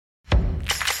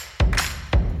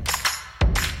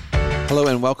Hello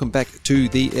and welcome back to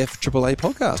the FAAA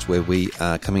podcast, where we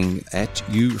are coming at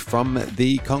you from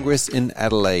the Congress in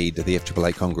Adelaide, the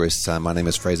FAAA Congress. My name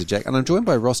is Fraser Jack and I'm joined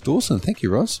by Ross Dawson. Thank you,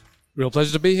 Ross. Real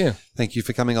pleasure to be here. Thank you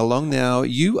for coming along. Now,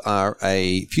 you are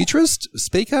a futurist,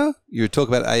 speaker. You talk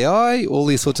about AI, all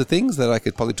these sorts of things that I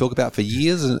could probably talk about for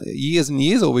years and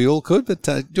years, or we all could. But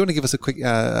do you want to give us a quick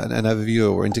an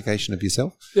overview or indication of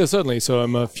yourself? Yeah, certainly. So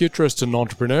I'm a futurist and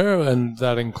entrepreneur, and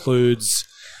that includes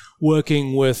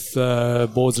working with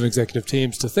boards and executive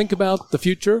teams to think about the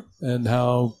future and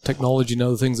how technology and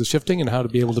other things are shifting and how to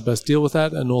be able to best deal with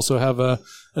that, and also have a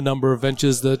number of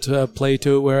ventures that play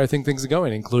to where I think things are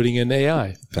going, including in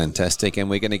AI. Fantastic. And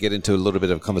we're going to get into a little bit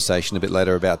of conversation a bit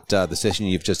later about the session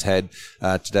you've just had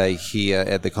today here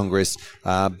at the Congress.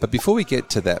 But before we get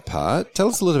to that part, tell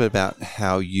us a little bit about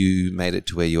how you made it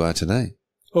to where you are today.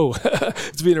 Oh,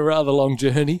 it's been a rather long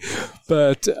journey,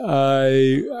 but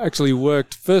I actually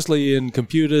worked firstly in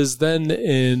computers, then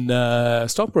in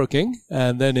stockbroking,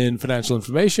 and then in financial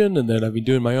information, and then I've been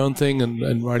doing my own thing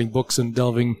and writing books and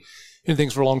delving in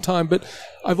things for a long time. But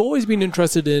I've always been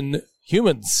interested in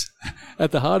humans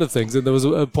at the heart of things, and there was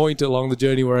a point along the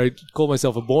journey where I called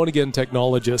myself a born-again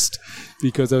technologist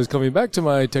because I was coming back to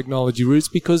my technology roots,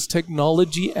 because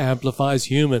technology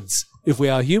amplifies humans. If we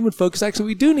are human-focused, actually,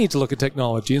 we do need to look at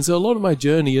technology. And so a lot of my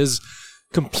journey is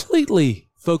completely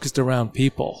focused around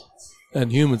people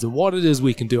and humans and what it is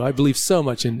we can do. I believe so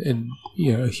much in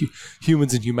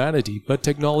humans and humanity, but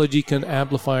technology can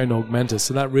amplify and augment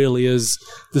us. And that really is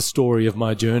the story of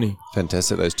my journey.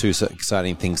 Fantastic. Those two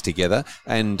exciting things together.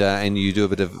 And you do a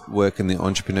bit of work in the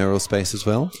entrepreneurial space as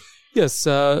well? Yes.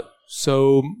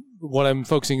 So what I'm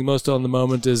focusing most on at the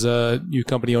moment is a new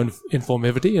company on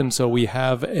Informivity. And so we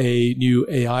have a new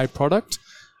AI product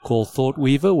called Thought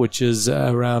Weaver, which is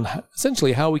around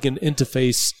essentially how we can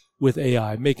interface with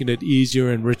AI, making it easier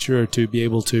and richer to be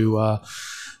able to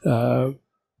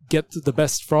get the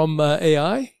best from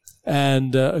AI,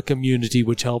 and a community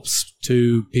which helps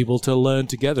to people to learn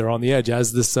together on the edge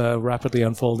as this rapidly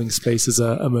unfolding space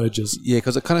emerges. Yeah,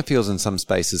 because it kind of feels in some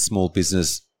spaces small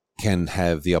business can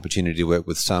have the opportunity to work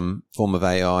with some form of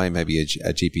AI, maybe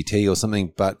a GPT or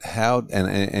something, but how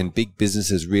and big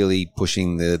businesses really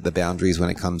pushing the boundaries when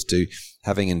it comes to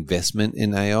having investment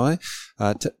in AI.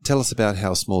 Tell us about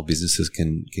how small businesses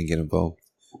can get involved.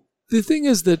 The thing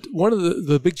is that one of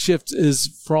the big shifts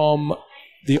is from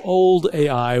the old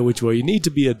AI, where you need to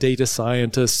be a data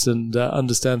scientist and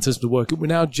understand systems to work. We're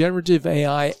now generative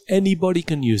AI. Anybody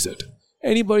can use it.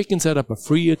 Anybody can set up a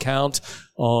free account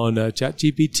on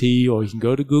ChatGPT, or you can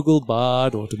go to Google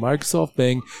Bard or to Microsoft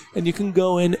Bing, and you can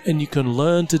go in and you can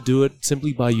learn to do it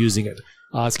simply by using it,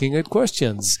 asking it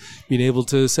questions, being able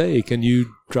to say, can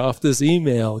you draft this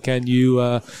email? Can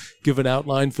you give an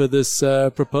outline for this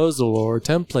proposal or a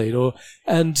template?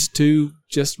 And to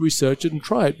just research it and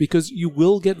try it, because you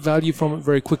will get value from it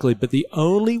very quickly. But the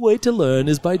only way to learn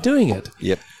is by doing it.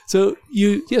 Yep. So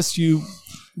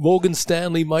Morgan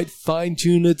Stanley might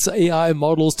fine-tune its AI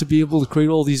models to be able to create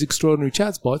all these extraordinary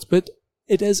chatbots, but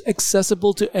it is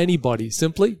accessible to anybody.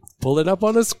 Simply pull it up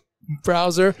on a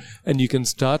browser and you can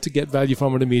start to get value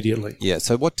from it immediately. Yeah.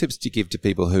 So what tips do you give to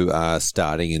people who are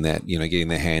starting in that, getting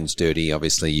their hands dirty?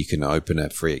 Obviously, you can open a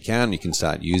free account, you can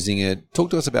start using it. Talk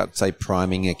to us about, say,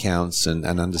 priming accounts and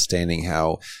understanding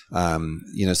how,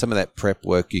 some of that prep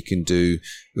work you can do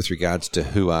with regards to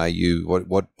who are you,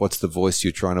 what's the voice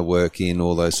you're trying to work in,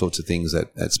 all those sorts of things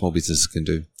that small businesses can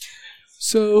do.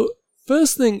 So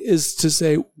first thing is to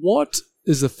say, what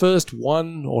is the first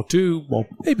one or two, or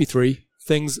maybe three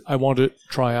things I want to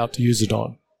try out to use it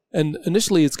on? And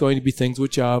initially, it's going to be things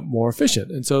which are more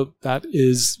efficient. And so that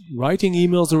is writing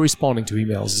emails or responding to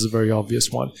emails is a very obvious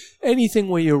one. Anything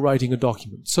where you're writing a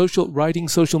document, writing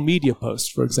social media posts,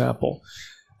 for example.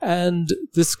 And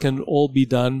this can all be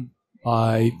done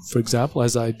by, for example,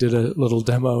 as I did a little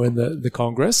demo in the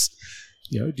Congress,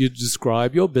 you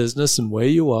describe your business and where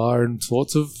you are and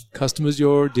sorts of customers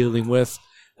you're dealing with,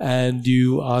 and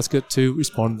you ask it to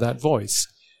respond to that voice.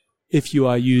 If you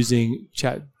are using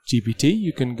ChatGPT,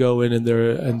 you can go in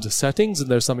there into settings, and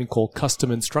there's something called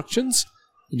custom instructions.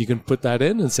 And you can put that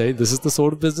in and say, this is the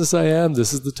sort of business I am,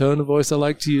 this is the tone of voice I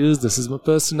like to use, this is my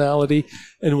personality,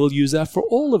 and we'll use that for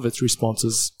all of its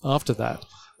responses after that.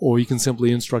 Or you can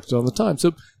simply instruct it on the time.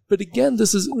 So, but again,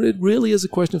 it really is a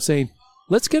question of saying,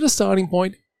 let's get a starting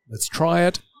point, let's try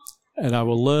it, and I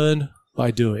will learn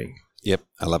by doing. Yep,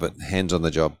 I love it. Hands on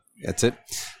the job. That's it.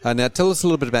 Now, tell us a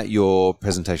little bit about your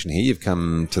presentation here. You've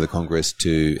come to the Congress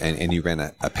and you ran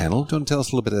a panel. Do you want to tell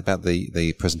us a little bit about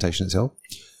the presentation itself?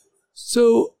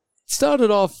 So, it started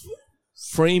off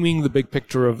framing the big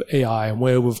picture of AI and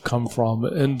where we've come from.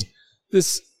 And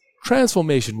this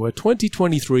transformation where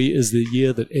 2023 is the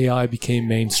year that AI became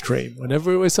mainstream, when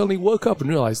everyone suddenly woke up and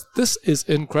realized this is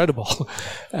incredible.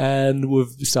 And we've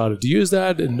started to use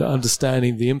that and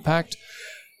understanding the impact.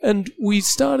 And we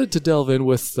started to delve in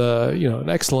with an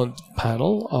excellent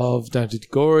panel of Dante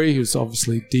Gori, who's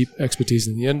obviously deep expertise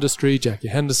in the industry, Jackie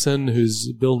Henderson,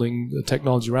 who's building the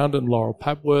technology around it, and Laurel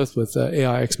Papworth with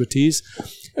AI expertise,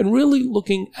 and really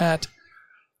looking at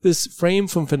this frame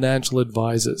from financial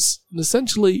advisors, and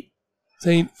essentially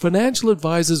saying financial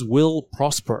advisors will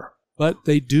prosper, but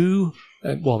they do,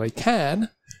 and well, they can,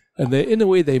 and they, in a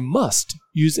way they must,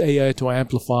 use AI to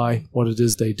amplify what it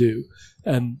is they do.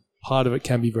 And part of it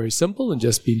can be very simple and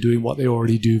just be doing what they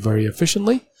already do very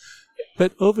efficiently.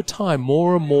 But over time,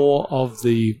 more and more of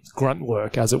the grunt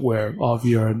work, as it were, of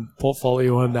your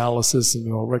portfolio analysis and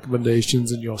your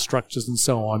recommendations and your structures and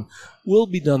so on, will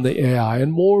be done by AI,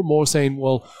 and more saying,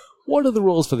 well, what are the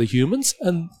roles for the humans?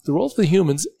 And the role for the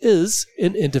humans is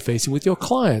in interfacing with your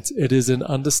clients. It is in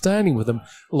understanding with them.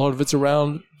 A lot of it's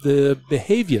around the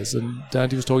behaviors, and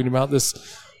Dante was talking about this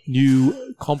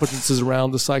new competences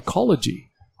around the psychology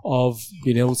of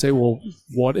being able to say, well,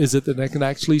 what is it that can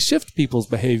actually shift people's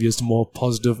behaviors to more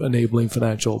positive, enabling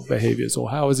financial behaviors?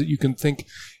 Or how is it you can think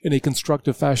in a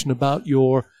constructive fashion about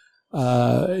your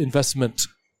investment,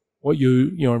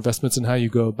 your investments and how you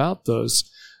go about those?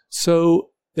 So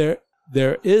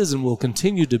there is and will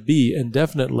continue to be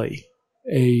indefinitely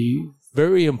a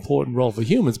very important role for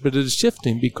humans, but it is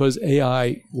shifting because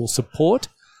AI will support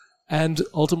and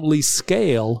ultimately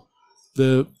scale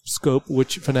the scope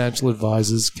which financial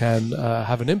advisors can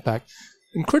have an impact.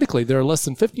 And critically, there are less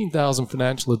than 15,000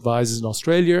 financial advisors in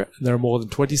Australia, and there are more than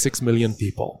 26 million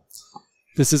people.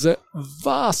 This is a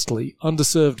vastly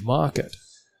underserved market.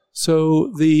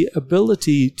 So the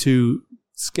ability to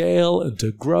scale and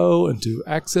to grow and to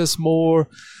access more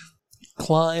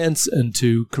clients and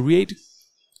to create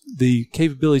the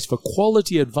capabilities for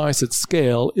quality advice at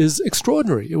scale is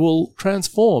extraordinary. It will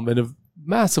transform in a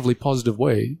massively positive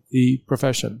way the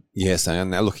profession. Yes,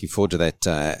 I'm now looking forward to that,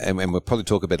 and we'll probably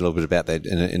talk a little bit about that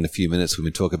in a few minutes when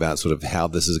we talk about sort of how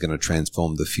this is going to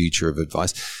transform the future of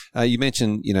advice. You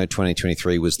mentioned,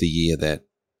 2023 was the year that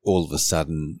all of a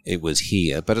sudden it was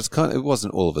here, but it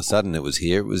wasn't all of a sudden it was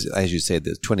here. It was, as you said,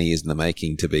 there's 20 years in the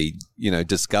making to be,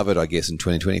 discovered, I guess, in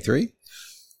 2023.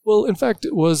 Well, in fact,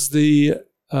 it was the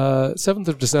 7th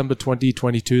of December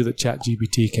 2022 that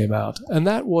ChatGPT came out. And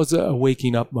that was a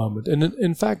waking up moment. And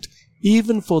in fact,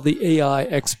 even for the AI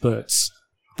experts,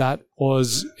 that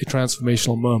was a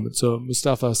transformational moment. So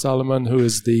Mustafa Salman, who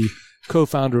is the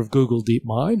co-founder of Google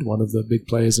DeepMind, one of the big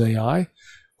players in AI,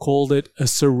 called it a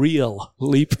surreal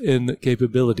leap in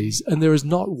capabilities. And there is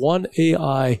not one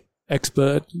AI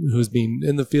expert who's been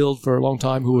in the field for a long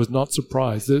time who was not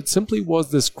surprised. It simply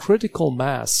was this critical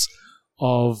mass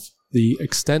of the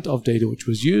extent of data which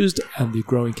was used and the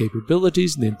growing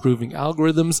capabilities and the improving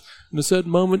algorithms. In a certain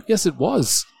moment, yes, it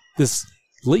was this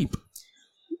leap.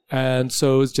 And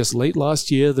so it's just late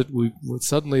last year that we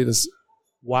suddenly this,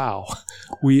 wow,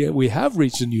 we have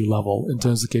reached a new level in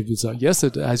terms of capabilities. Yes,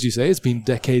 as you say, it's been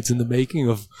decades in the making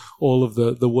of all of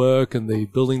the work and the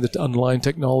building the underlying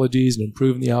technologies and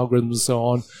improving the algorithms and so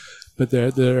on. But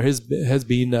there has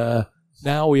been,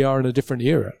 now we are in a different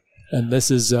era. And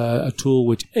this is a tool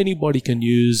which anybody can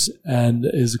use and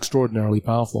is extraordinarily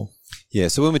powerful. Yeah,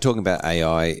 so when we're talking about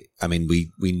AI, I mean,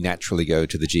 we naturally go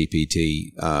to the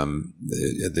GPT,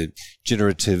 the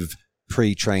generative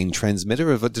pre-trained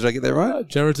transmitter. Did I get that right?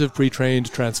 Generative pre-trained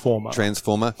transformer.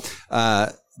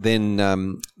 Then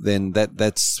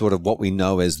that's sort of what we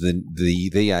know as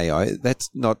the AI. That's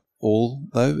not all,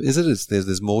 though, is it?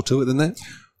 There's more to it than that?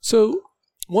 So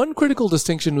one critical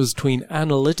distinction was between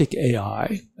analytic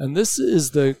AI, and this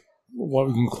is what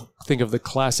we can think of the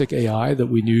classic AI that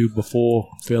we knew before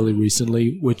fairly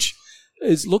recently, which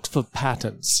looks for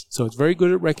patterns. So it's very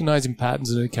good at recognizing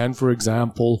patterns, and it can, for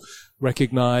example,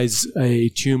 recognize a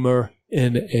tumor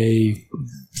in a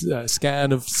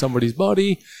scan of somebody's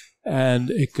body, and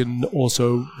it can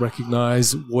also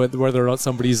recognize whether or not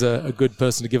somebody's a good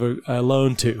person to give a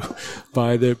loan to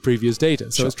by their previous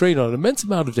data. So It's trained on an immense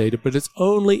amount of data, but it's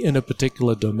only in a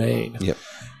particular domain. Yep.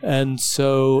 And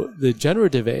so the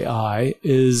generative AI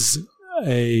is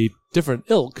a different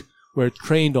ilk, where it's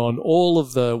trained on all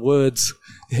of the words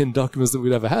in documents that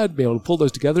we've ever had, be able to pull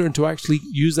those together and to actually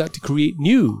use that to create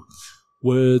new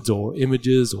words or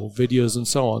images or videos and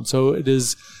so on. So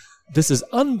this is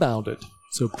unbounded.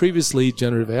 So previously,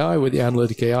 generative AI with the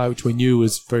analytic AI, which we knew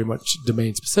was very much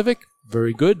domain-specific,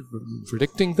 very good,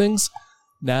 predicting things.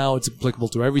 Now it's applicable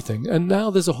to everything. And now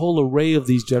there's a whole array of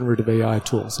these generative AI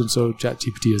tools. And so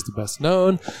ChatGPT is the best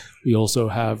known. We also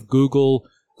have Google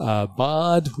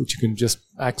Bard, which you can just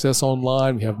access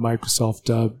online. We have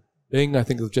Microsoft Bing. I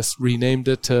think they've just renamed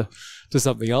it to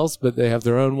something else, but they have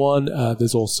their own one.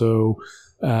 There's also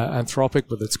Anthropic,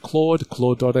 but it's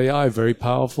Claude.ai, very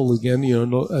powerful again,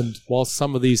 and while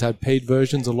some of these had paid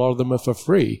versions, a lot of them are for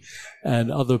free.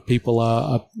 And other people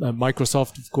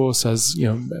Microsoft, of course, has,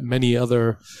 many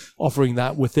other offering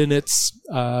that within its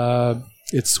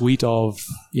suite of,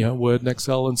 Word and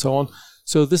Excel and so on.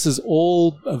 So this is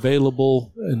all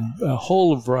available in a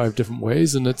whole variety of different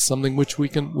ways, and it's something which we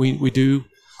do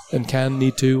and can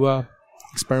need to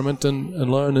experiment and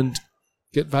learn and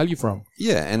get value from.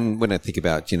 Yeah, and when I think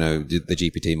about, the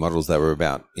GPT models, they were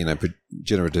about,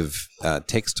 generative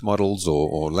text models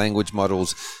or language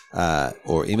models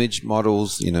or image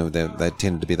models, they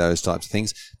tend to be those types of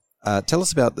things. Tell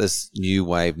us about this new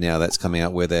wave now that's coming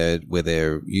out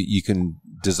where you can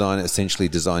essentially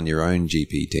design your own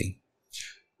GPT.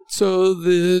 So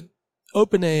the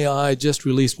OpenAI just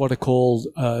released what are called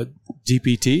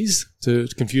GPTs, to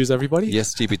confuse everybody.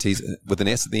 Yes, GPTs with an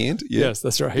S at the end. Yeah. Yes,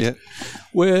 that's right. Yeah.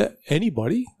 Where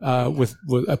anybody with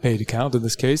a paid account, in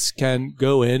this case, can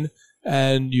go in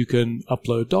and you can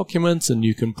upload documents and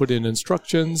you can put in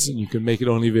instructions and you can make it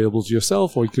only available to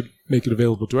yourself, or you could make it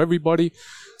available to everybody.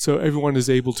 So everyone is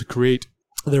able to create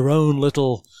their own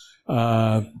little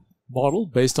model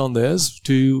based on theirs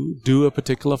to do a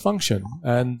particular function.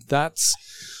 And that's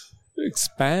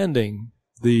expanding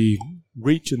the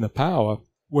reach and the power,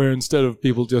 where instead of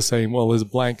people just saying, well, there's a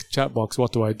blank chat box,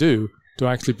 what do I do, to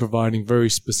actually providing very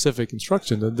specific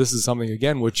instructions. And this is something,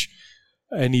 again, which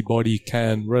anybody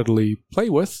can readily play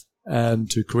with and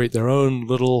to create their own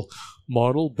little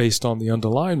model based on the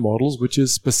underlying models, which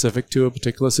is specific to a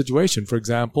particular situation. For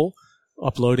example,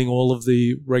 uploading all of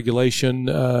the regulation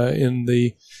in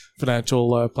the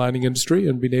financial planning industry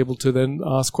and being able to then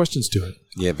ask questions to it.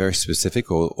 Yeah, very specific,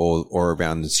 or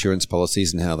around insurance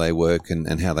policies and how they work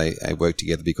and how they work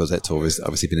together, because that's always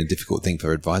obviously been a difficult thing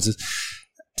for advisors.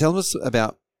 Tell us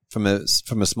about, from a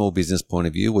small business point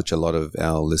of view, which a lot of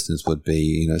our listeners would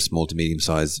be, small to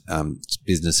medium-sized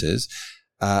businesses.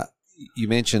 You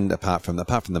mentioned apart from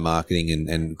the marketing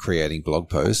and creating blog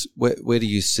posts, where do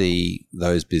you see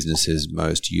those businesses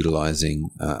most utilizing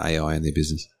AI in their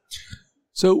business?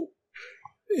 So,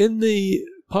 in the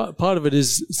part of it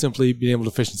is simply being able to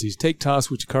efficiencies. Take tasks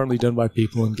which are currently done by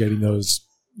people and getting those,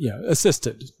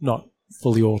 assisted, not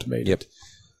fully automated. Yep.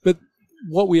 But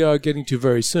what we are getting to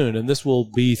very soon, and this will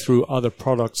be through other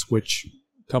products which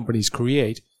companies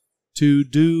create, to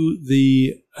do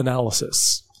the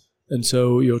analysis. And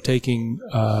so you're taking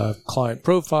client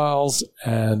profiles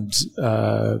and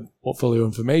portfolio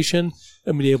information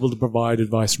and being able to provide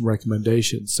advice and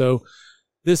recommendations. So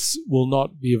this will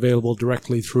not be available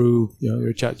directly through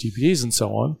your chat GPTs and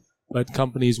so on, but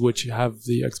companies which have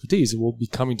the expertise will be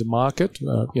coming to market,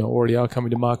 already are coming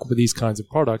to market with these kinds of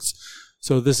products.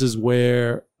 So this is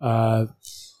where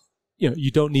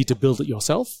you don't need to build it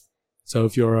yourself. So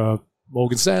if you're a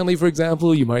Morgan Stanley, for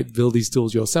example, you might build these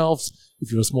tools yourselves.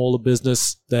 If you're a smaller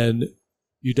business, then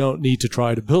you don't need to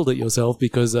try to build it yourself,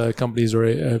 because companies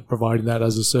are providing that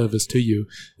as a service to you.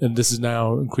 And this is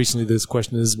now increasingly, this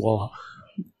question is, well,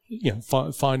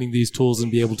 finding these tools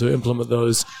and be able to implement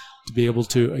those to be able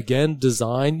to, again,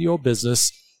 design your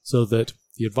business so that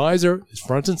the advisor is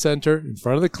front and center in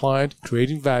front of the client,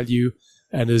 creating value,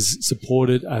 and is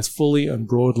supported as fully and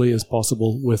broadly as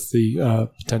possible with the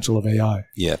potential of AI.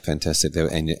 Yeah, fantastic.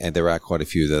 And there are quite a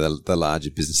few of the larger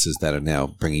businesses that are now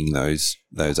bringing those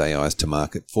AIs to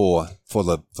market for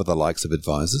the likes of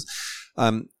advisors.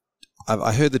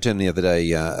 I heard the term the other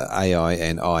day, AI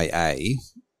and IA,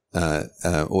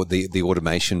 or the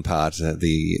automation part, of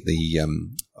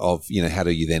how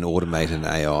do you then automate an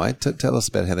AI? Tell us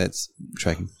about how that's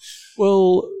tracking.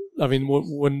 Well, I mean,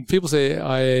 when people say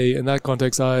IA in that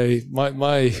context,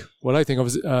 what I think of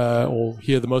is, or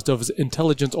hear the most of, is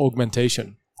intelligence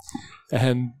augmentation,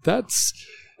 and that's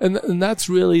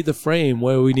really the frame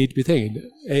where we need to be thinking.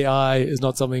 AI is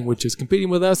not something which is competing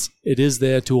with us; it is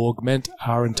there to augment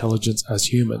our intelligence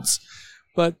as humans.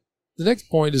 But the next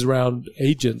point is around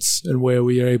agents, and where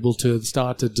we are able to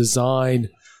start to design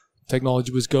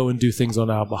technology which go and do things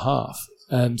on our behalf.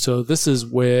 And so this is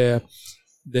where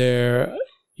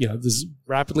there's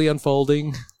rapidly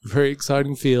unfolding, very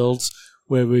exciting fields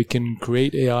where we can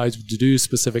create AIs to do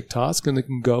specific tasks, and they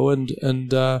can go and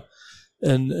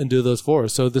do those for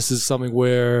us. So this is something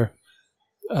where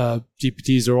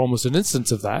GPTs are almost an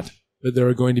instance of that, but there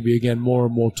are going to be, again, more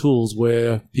and more tools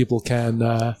where people can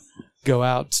go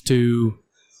out to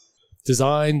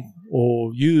design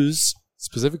or use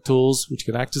specific tools which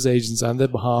can act as agents on their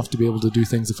behalf to be able to do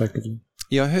things effectively.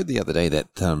 Yeah, I heard the other day that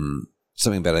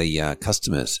something about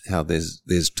customers, how there's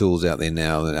tools out there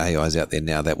now and AIs out there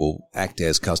now that will act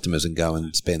as customers and go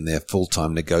and spend their full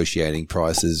time negotiating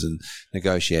prices and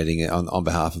negotiating on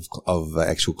behalf of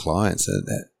actual clients.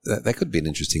 That could be an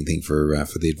interesting thing for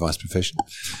the advice profession.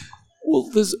 Well,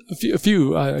 there's a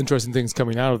few interesting things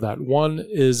coming out of that. One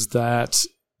is that,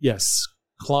 yes,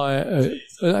 I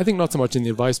think not so much in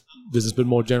the advice business, but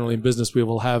more generally in business, we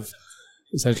will have,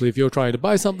 essentially, if you're trying to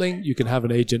buy something, you can have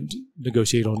an agent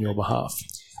negotiate on your behalf.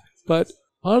 But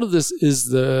part of this is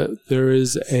there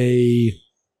is a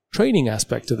training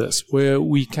aspect to this, where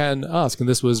we can ask, and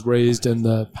this was raised in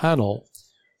the panel,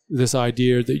 this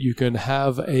idea that you can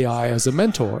have AI as a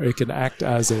mentor. It can act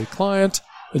as a client,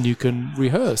 and you can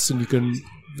rehearse, and you can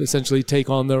essentially take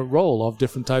on the role of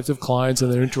different types of clients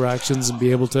and their interactions and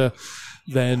be able to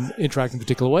then interact in a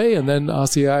particular way, and then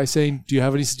ask the AI saying, do you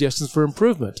have any suggestions for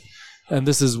improvement? And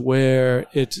this is where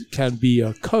it can be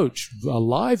a coach, a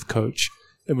live coach,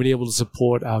 and be able to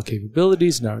support our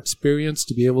capabilities and our experience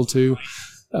to be able to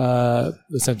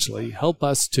essentially help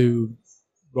us to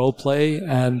role play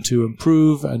and to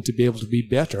improve and to be able to be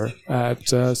better at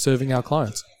serving our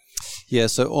clients. Yeah,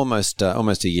 so almost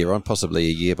a year on, possibly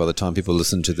a year by the time people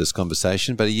listen to this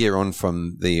conversation, but a year on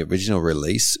from the original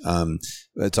release,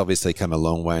 it's obviously come a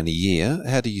long way in a year.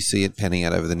 How do you see it panning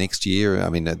out over the next year? I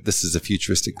mean, this is a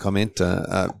futuristic comment,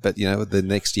 but the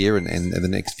next year and the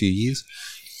next few years?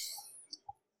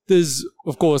 There's,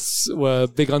 of course,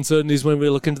 big uncertainties when we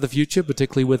look into the future,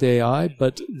 particularly with AI,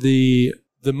 but the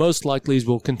most likely is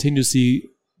we'll continue to see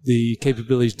the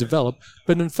capabilities develop.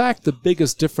 But in fact, the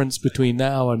biggest difference between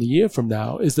now and a year from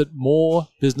now is that more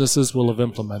businesses will have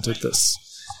implemented this,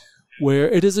 where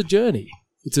it is a journey.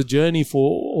 It's a journey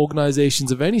for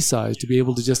organizations of any size to be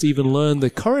able to just even learn the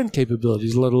current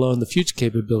capabilities, let alone the future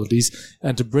capabilities,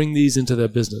 and to bring these into their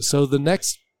business. So the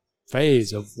next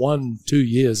phase of 1-2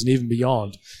 years and even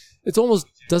beyond, it almost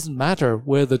doesn't matter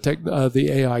where the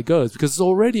AI goes, because it's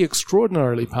already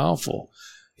extraordinarily powerful.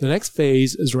 The next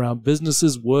phase is around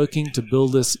businesses working to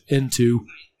build this into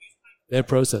their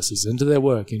processes, into their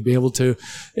work, and be able to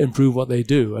improve what they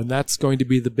do. And that's going to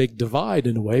be the big divide,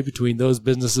 in a way, between those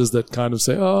businesses that kind of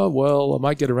say, oh, well, I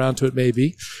might get around to it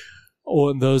maybe,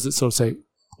 or those that sort of say,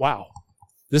 wow,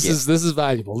 this is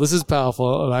valuable, this is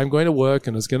powerful, and I'm going to work,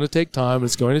 and it's going to take time,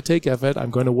 it's going to take effort, I'm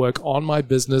going to work on my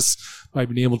business by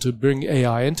being able to bring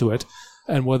AI into it.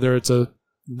 And whether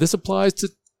this applies to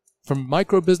from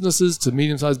micro businesses to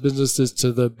medium-sized businesses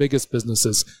to the biggest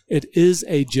businesses, it is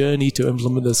a journey to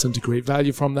implement this and to create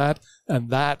value from that.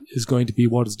 And that is going to be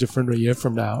what is different a year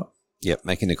from now. Yep,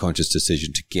 making a conscious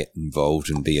decision to get involved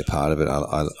and be a part of it.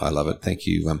 I love it. Thank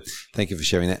you. Thank you for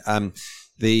sharing that.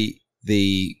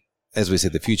 As we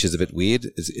said, the future is a bit weird.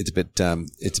 It's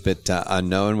a bit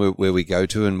unknown where we go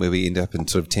to and where we end up in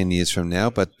sort of 10 years from now.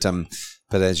 But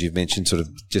as you've mentioned, sort of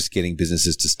just getting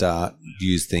businesses to start,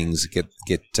 use things,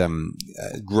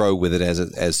 grow with it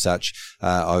as such.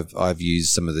 I've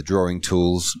used some of the drawing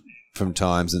tools from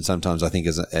times, and sometimes I think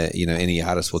any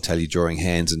artist will tell you drawing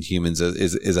hands and humans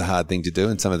is a hard thing to do,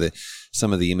 and some of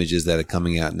the images that are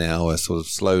coming out now are sort of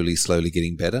slowly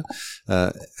getting better.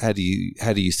 How do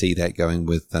you see that going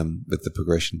with the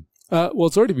progression? Well,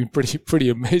 it's already been pretty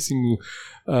amazing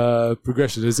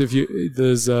progression.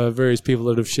 There's various people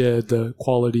that have shared the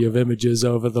quality of images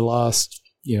over the last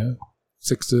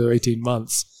 6 to 18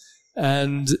 months,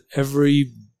 and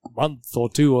every month or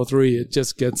 2 or 3 it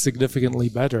just gets significantly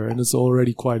better, and it's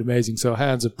already quite amazing. So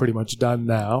hands are pretty much done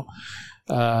now,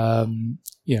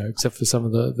 except for some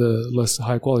of the less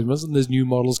high quality ones, and there's new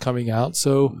models coming out.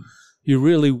 So you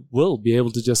really will be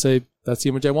able to just say, that's the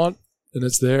image I want, and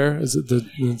it's there. Is it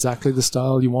exactly the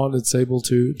style you want? It's able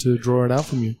to draw it out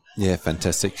from you. Yeah,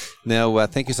 fantastic. Now,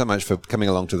 thank you so much for coming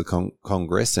along to the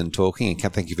Congress and talking, and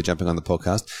thank you for jumping on the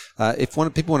podcast. If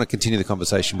people want to continue the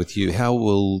conversation with you,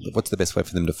 what's the best way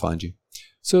for them to find you?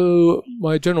 So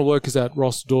my general work is at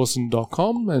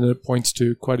rossdawson.com, and it points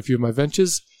to quite a few of my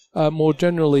ventures. More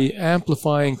generally,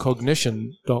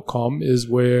 amplifyingcognition.com is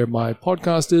where my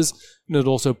podcast is, and it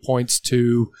also points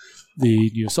to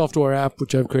the new software app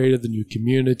which I've created, the new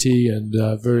community, and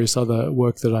various other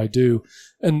work that I do.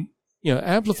 And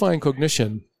amplifying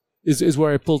cognition is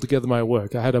where I pull together my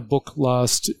work. I had a book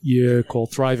last year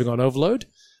called Thriving on Overload,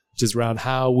 which is around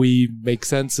how we make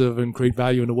sense of and create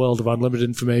value in a world of unlimited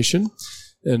information.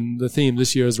 And the theme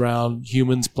this year is around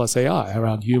humans plus AI,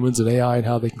 around humans and AI and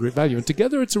how they can create value. And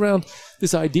together it's around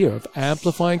this idea of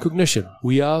amplifying cognition.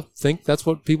 We think that's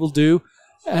what people do,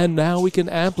 and now we can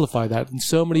amplify that in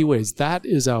so many ways. That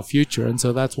is our future. And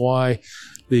so that's why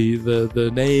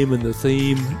the name and the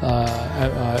theme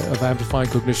of amplifying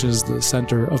cognition is the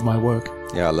center of my work.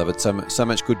 Yeah, I love it. So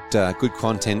much good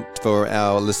content for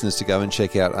our listeners to go and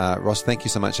check out. Ross, thank you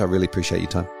so much. I really appreciate your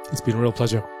time. It's been a real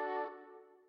pleasure.